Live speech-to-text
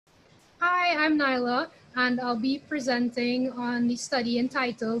Hi, I'm Naailah, and I'll be presenting on the study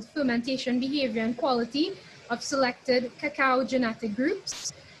entitled Fermentation Behavior and Quality of Selected Cacao Genetic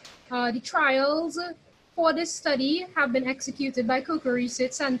Groups. The trials for this study have been executed by Cocoa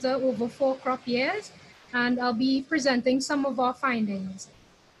Research Center over 4 crop years, and I'll be presenting some of our findings.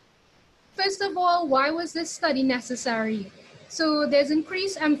 First of all, why was this study necessary? So there's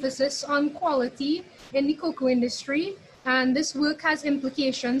increased emphasis on quality in the cocoa industry, and this work has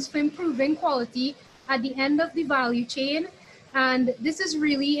implications for improving quality at the end of the value chain. And this is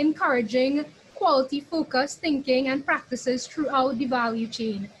really encouraging quality-focused thinking and practices throughout the value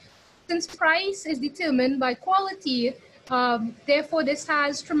chain. Since price is determined by quality, therefore this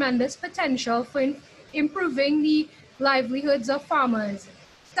has tremendous potential for improving the livelihoods of farmers.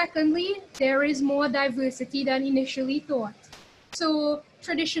 Secondly, there is more diversity than initially thought. So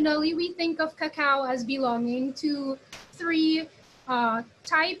traditionally, we think of cacao as belonging to three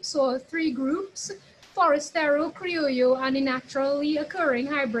types or three groups: Forastero, Criollo, and the naturally occurring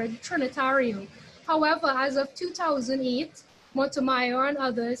hybrid Trinitario. However, as of 2008, Montemayor and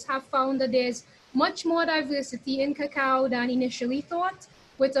others have found that there's much more diversity in cacao than initially thought,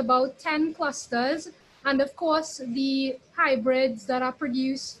 with about 10 clusters, and of course the hybrids that are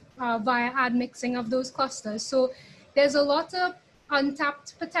produced via admixing of those clusters. So there's a lot of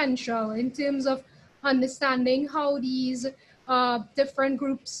untapped potential in terms of understanding how these different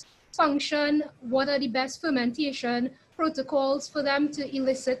groups function, what are the best fermentation protocols for them to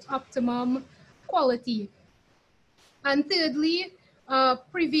elicit optimum quality. And thirdly,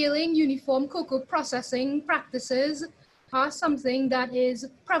 prevailing uniform cocoa processing practices are something that is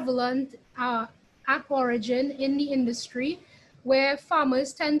prevalent at origin in the industry, where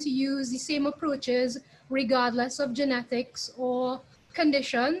farmers tend to use the same approaches regardless of genetics or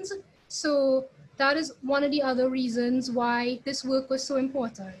conditions. So that is one of the other reasons why this work was so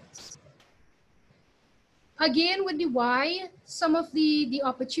important. Again, with the why, some of the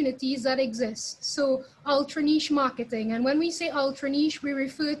opportunities that exist. So ultra niche marketing. And when we say ultra niche, we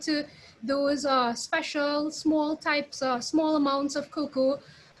refer to those special small types, small amounts of cocoa,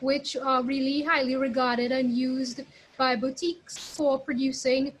 which are really highly regarded and used by boutiques for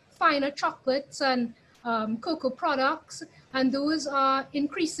producing finer chocolates and cocoa products. And those are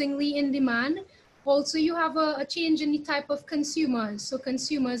increasingly in demand. Also, you have a change in the type of consumers. So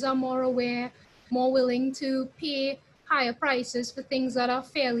consumers are more aware, more willing to pay higher prices for things that are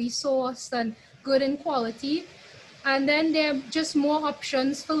fairly sourced and good in quality. And then there are just more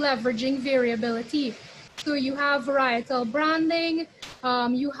options for leveraging variability. So you have varietal branding,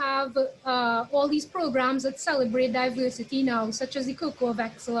 you have all these programs that celebrate diversity now, such as the Cocoa of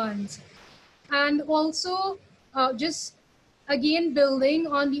Excellence. And also just, again, building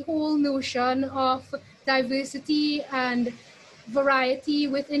on the whole notion of diversity and variety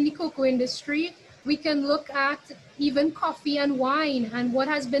within the cocoa industry, we can look at even coffee and wine and what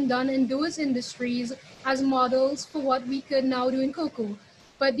has been done in those industries as models for what we could now do in cocoa.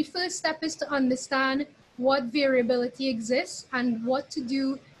 But the first step is to understand what variability exists and what to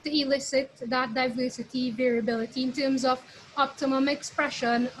do to elicit that diversity, variability in terms of optimum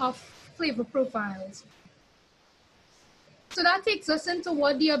expression of flavor profiles. So that takes us into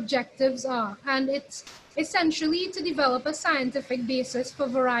what the objectives are, and it's essentially to develop a scientific basis for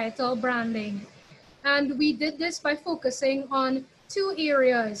varietal branding. And we did this by focusing on two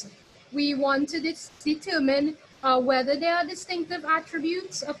areas. We want to determine whether there are distinctive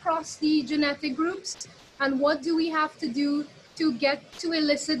attributes across the genetic groups, and what do we have to do to get to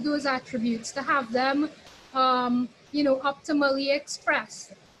elicit those attributes, to have them optimally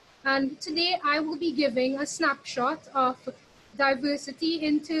expressed. And today I will be giving a snapshot of diversity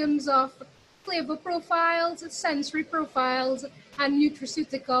in terms of flavor profiles, sensory profiles, and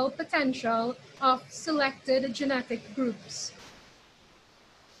nutraceutical potential of selected genetic groups.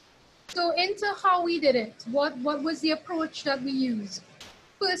 So into how we did it, what was the approach that we used?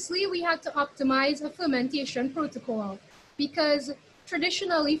 Firstly, we had to optimize a fermentation protocol because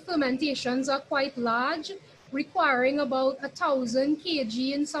traditionally fermentations are quite large, requiring about 1,000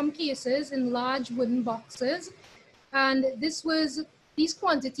 kg in some cases in large wooden boxes. And these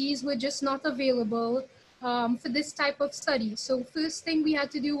quantities were just not available for this type of study. So first thing we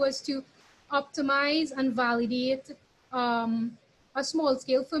had to do was to optimize and validate a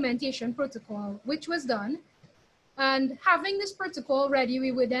small-scale fermentation protocol, which was done. And having this protocol ready,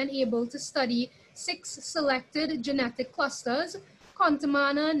 we were then able to study 6 selected genetic clusters: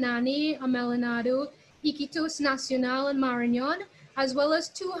 Contamana, Nane, Amelinado, Iquitos Nacional, and Marignon, as well as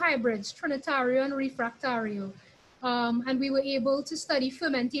 2 hybrids, Trinitario and Refractario. And we were able to study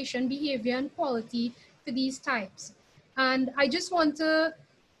fermentation behavior and quality for these types. And I just want to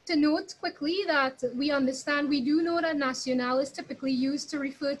to note quickly that we do know that Nacional is typically used to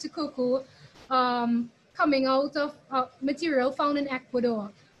refer to cocoa coming out of material found in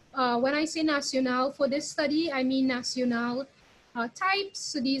Ecuador. When I say Nacional for this study, I mean Nacional types.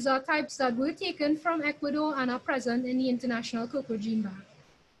 So these are types that were taken from Ecuador and are present in the International Cocoa Gene Bank.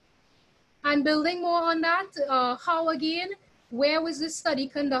 And building more on that, how again, where was this study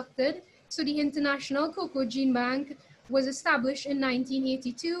conducted? So the International Cocoa Gene Bank was established in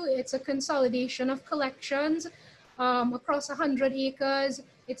 1982. It's a consolidation of collections across 100 acres.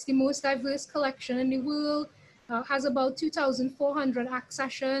 It's the most diverse collection in the world, has about 2,400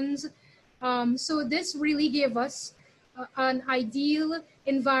 accessions. So this really gave us an ideal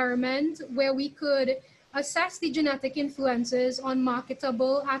environment where we could assess the genetic influences on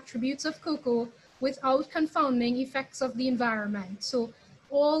marketable attributes of cocoa without confounding effects of the environment. So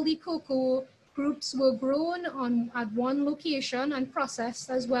all the cocoa groups were grown at one location and processed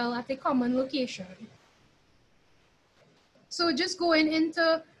as well at a common location. So just going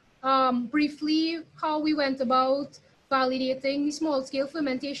into briefly how we went about validating the small-scale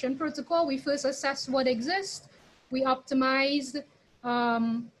fermentation protocol. We first assessed what exists. We optimized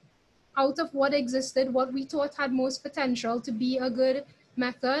out of what existed, what we thought had most potential to be a good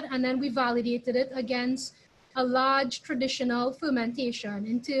method, and then we validated it against a large traditional fermentation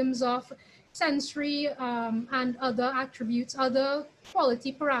in terms of sensory and other attributes, other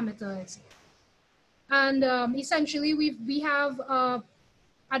quality parameters. And essentially, we have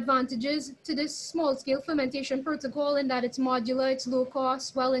advantages to this small-scale fermentation protocol in that it's modular, it's low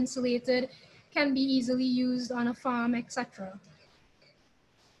cost, well insulated, can be easily used on a farm, etc.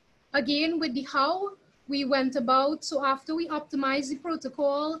 Again, with the how, we went about, so after we optimized the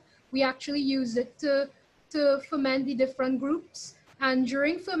protocol, we actually used it to ferment the different groups. And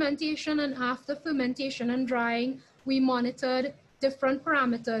during fermentation and after fermentation and drying, we monitored different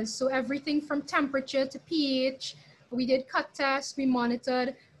parameters. So everything from temperature to pH, we did cut tests, we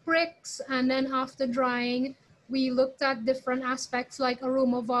monitored bricks, and then after drying, we looked at different aspects like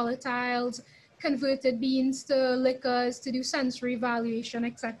aroma volatiles, converted beans to liquors to do sensory evaluation,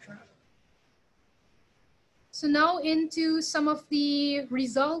 etc. So now into some of the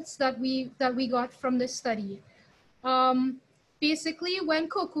results that we got from this study. Basically, when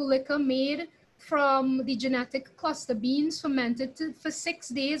cocoa liquor made from the genetic cluster beans fermented for 6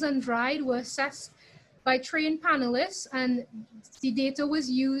 days and dried were assessed by trained panelists, and the data was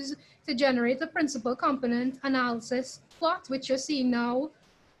used to generate the principal component analysis plot, which you're seeing now.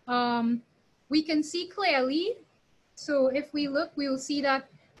 We can see clearly, so if we look, we will see that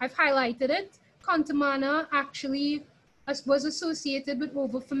I've highlighted it. Contamana actually was associated with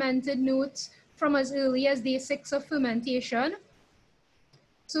over-fermented notes from as early as day 6 of fermentation.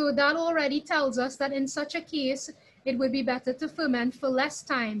 So that already tells us that in such a case, it would be better to ferment for less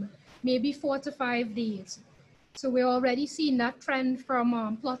time, maybe 4 to 5 days. So we're already seeing that trend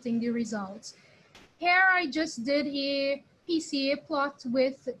from plotting the results. Here I just did a PCA plot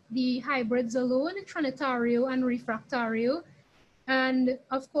with the hybrids alone, Trinitario and Refractario. And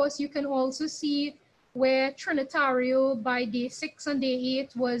of course, you can also see where Trinitario by day 6 and day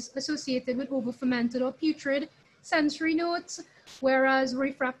 8 was associated with over-fermented or putrid sensory notes, whereas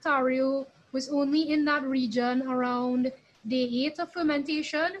Refractario was only in that region around day 8 of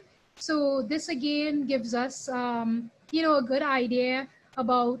fermentation. So this again gives us, you know, a good idea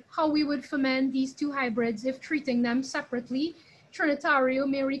about how we would ferment these two hybrids if treating them separately. Trinitario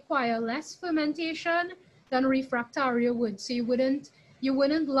may require less fermentation than Refractario would. So you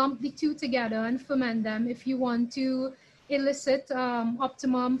wouldn't lump the two together and ferment them if you want to elicit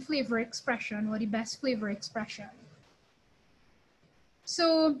optimum flavor expression or the best flavor expression.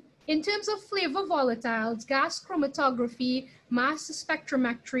 So in terms of flavor volatiles, gas chromatography, mass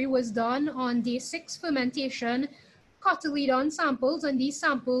spectrometry was done on day 6 fermentation, cotyledon samples, and these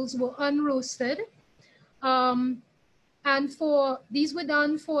samples were unroasted. And these were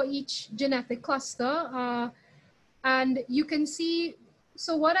done for each genetic cluster. And you can see,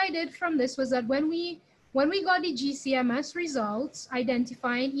 so what I did from this was that when we got the GCMS results,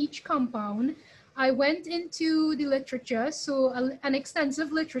 identifying each compound, I went into the literature, so an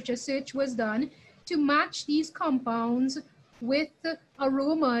extensive literature search was done to match these compounds with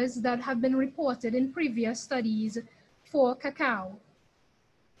aromas that have been reported in previous studies for cacao.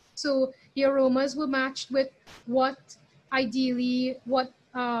 So the aromas were matched with the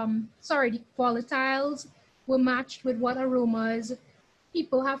volatiles were matched with what aromas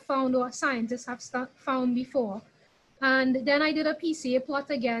people have found or scientists have found before. And then I did a PCA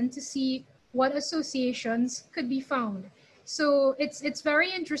plot again to see what associations could be found. So it's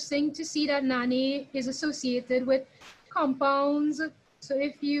very interesting to see that NANE is associated with compounds So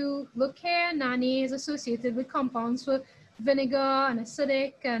if you look here, nane is associated with compounds for vinegar and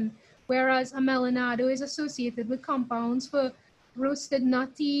acidic, and whereas amelinado is associated with compounds for roasted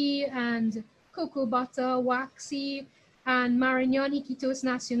nutty and cocoa butter, waxy, and Marignan, Iquitos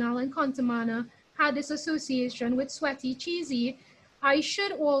Nacional, and Contamana had this association with sweaty, cheesy. I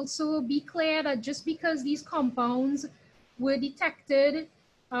should also be clear that just because these compounds were detected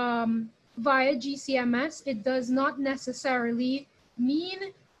via GCMS, it does not necessarily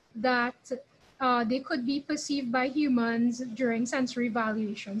mean that they could be perceived by humans during sensory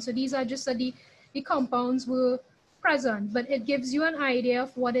evaluation. So these are just that the compounds were present, but it gives you an idea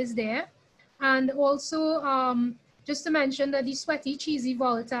of what is there. And also, just to mention that the sweaty, cheesy,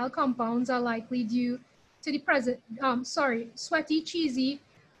 volatile compounds are likely due to the present, sweaty, cheesy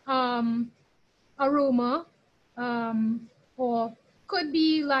aroma, or could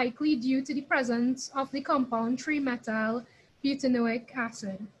be likely due to the presence of the compound 3-methyl butanoic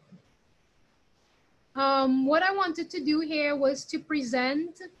acid. What I wanted to do here was to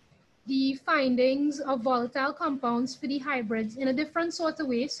present the findings of volatile compounds for the hybrids in a different sort of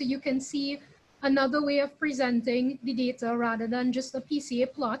way, so you can see another way of presenting the data rather than just a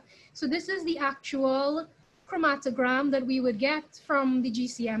PCA plot. So this is the actual chromatogram that we would get from the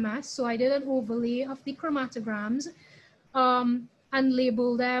GCMS. So I did an overlay of the chromatograms and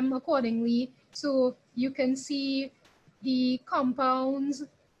label them accordingly. So you can see the compounds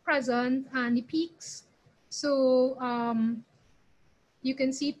present and the peaks. So you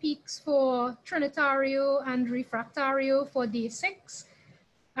can see peaks for Trinitario and Refractario for day 6.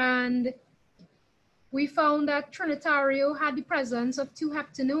 And we found that Trinitario had the presence of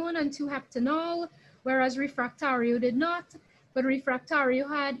 2-heptanone and 2-heptanol, whereas Refractario did not. But Refractario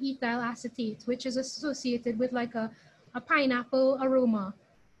had ethyl acetate, which is associated with like a pineapple aroma.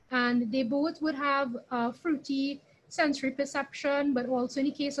 And they both would have fruity sensory perception, but also in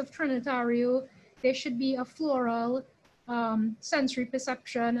the case of Trinitario, there should be a floral sensory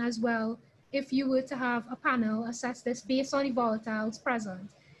perception as well if you were to have a panel assess this based on the volatiles present.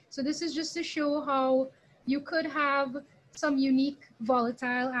 So this is just to show how you could have some unique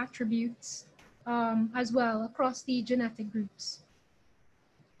volatile attributes as well across the genetic groups.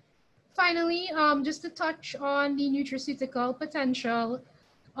 Finally, just to touch on the nutraceutical potential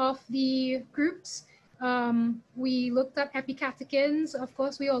of the groups, we looked at epicatechins. Of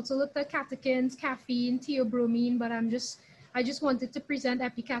course, we also looked at catechins, caffeine, theobromine, but I just wanted to present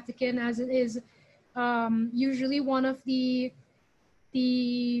epicatechin as it is usually one of the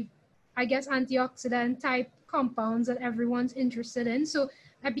I guess antioxidant type compounds that everyone's interested in. So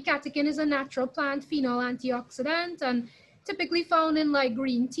epicatechin is a natural plant phenol antioxidant and typically found in like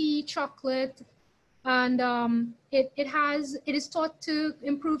green tea, chocolate, and it is thought to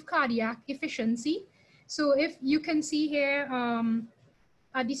improve cardiac efficiency. So if you can see here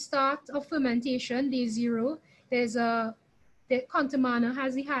at the start of fermentation, day 0, the Contamana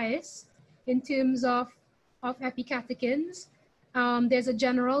has the highest in terms of epicatechins. There's a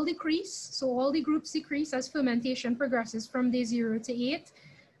general decrease, so all the groups decrease as fermentation progresses from day 0 to 8.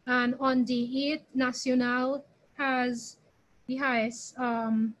 And on day 8, Nacional has the highest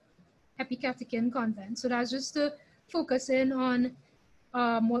epicatechin content. So that's just to focus in on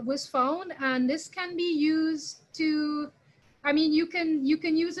what was found, and this can be used to, I mean, you can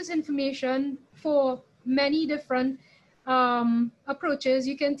use this information for many different approaches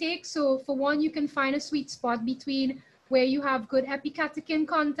you can take. So for one, you can find a sweet spot between where you have good epicatechin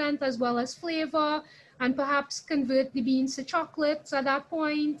content as well as flavor, and perhaps convert the beans to chocolates at that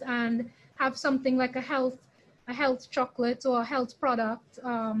point and have something like a health chocolate or a health product.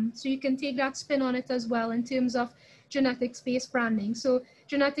 So you can take that spin on it as well in terms of genetics-based branding. So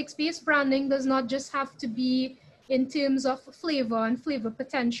genetics-based branding does not just have to be in terms of flavor and flavor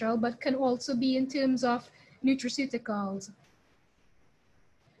potential, but can also be in terms of nutraceuticals.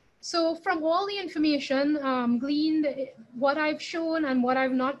 So from all the information gleaned, what I've shown and what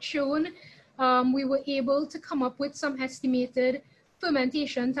I've not shown, we were able to come up with some estimated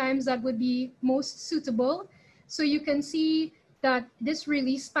fermentation times that would be most suitable. So you can see that this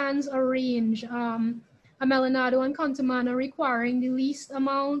really spans a range. Amelinado and Contamana requiring the least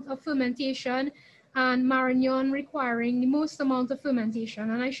amount of fermentation, and Marignan requiring the most amount of fermentation.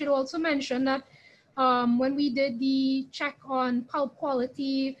 And I should also mention that when we did the check on pulp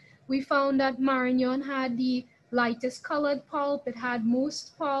quality, we found that Marignan had the lightest colored pulp, it had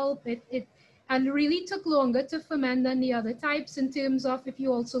most pulp, and really took longer to ferment than the other types in terms of, if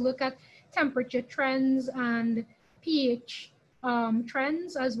you also look at temperature trends and pH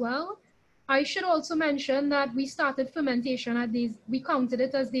trends as well. I should also mention that we started fermentation at we counted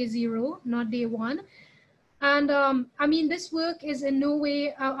it as day 0, not day 1. And I mean, this work is in no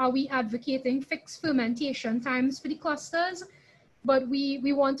way are we advocating fixed fermentation times for the clusters, but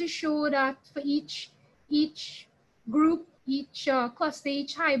we want to show that for each group, each cluster,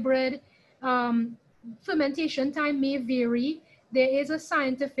 each hybrid, fermentation time may vary. There is a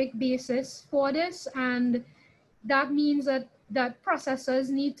scientific basis for this, and that means that processors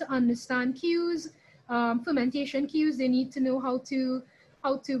need to understand cues, fermentation cues. They need to know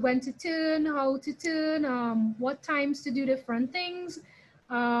when to turn, what times to do different things,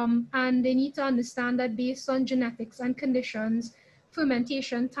 and they need to understand that based on genetics and conditions,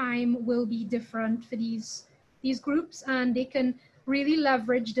 fermentation time will be different for these groups, and they can really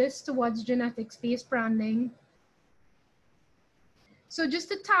leverage this towards genetics-based branding. So just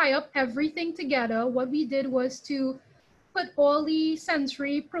to tie up everything together, what we did was to put all the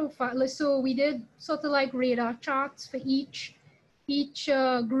sensory profiles. So we did sort of like radar charts for each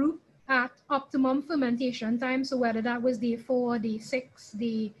group at optimum fermentation time. So whether that was day 4, day 6,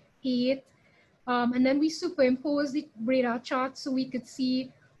 day 8, and then we superimposed the radar charts so we could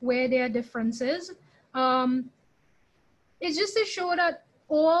see where there are differences. It's just to show that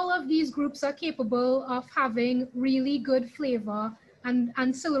all of these groups are capable of having really good flavor and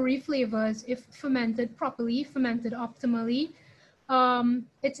ancillary flavors if fermented properly, fermented optimally.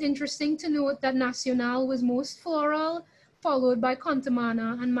 It's interesting to note that Nacional was most floral, followed by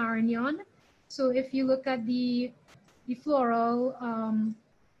Contamana and Marignan. So if you look at the floral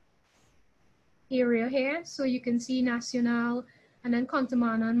area here, so you can see Nacional and then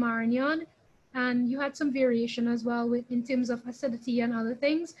Contamana and Marignan. And you had some variation as well in terms of acidity and other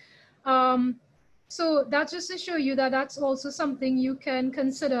things. So that's just to show you that that's also something you can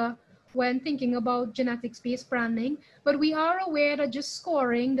consider when thinking about genetics-based branding. But we are aware that just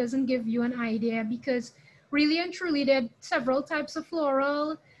scoring doesn't give you an idea, because really and truly there are several types of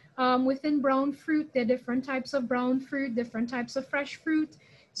floral. Within brown fruit, there are different types of brown fruit, different types of fresh fruit.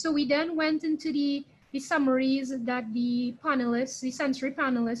 So we then went into the summaries that the panelists, the sensory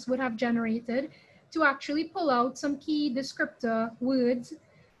panelists would have generated to actually pull out some key descriptor words,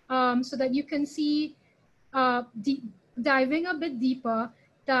 so that you can see, diving a bit deeper,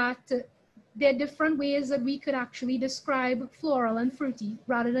 that there are different ways that we could actually describe floral and fruity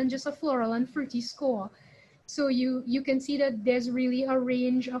rather than just a floral and fruity score. So you can see that there's really a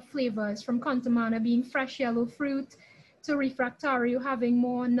range of flavors, from Contamana being fresh yellow fruit to Refractario having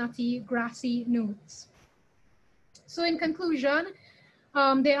more nutty, grassy notes. So in conclusion,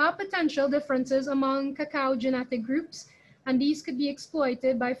 there are potential differences among cacao genetic groups, and these could be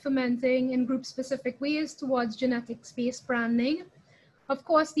exploited by fermenting in group-specific ways towards genetics-based branding. Of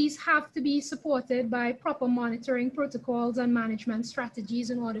course, these have to be supported by proper monitoring protocols and management strategies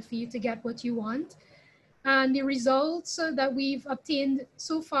in order for you to get what you want. And the results that we've obtained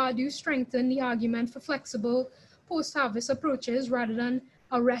so far do strengthen the argument for flexible post-harvest approaches rather than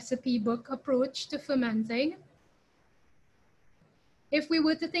a recipe book approach to fermenting. If we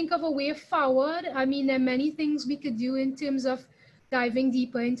were to think of a way forward, I mean, there are many things we could do in terms of diving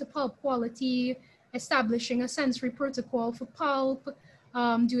deeper into pulp quality, establishing a sensory protocol for pulp,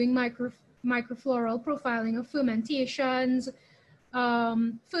 doing microfloral profiling of fermentations,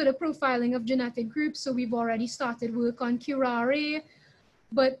 further profiling of genetic groups. So we've already started work on curare,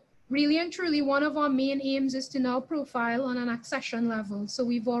 but really and truly, one of our main aims is to now profile on an accession level. So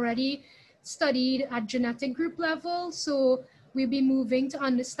we've already studied at genetic group level. So we'll be moving to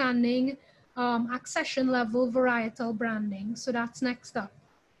understanding accession level varietal branding. So that's next up.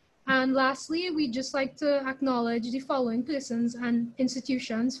 And lastly, we'd just like to acknowledge the following persons and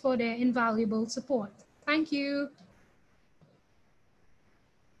institutions for their invaluable support. Thank you.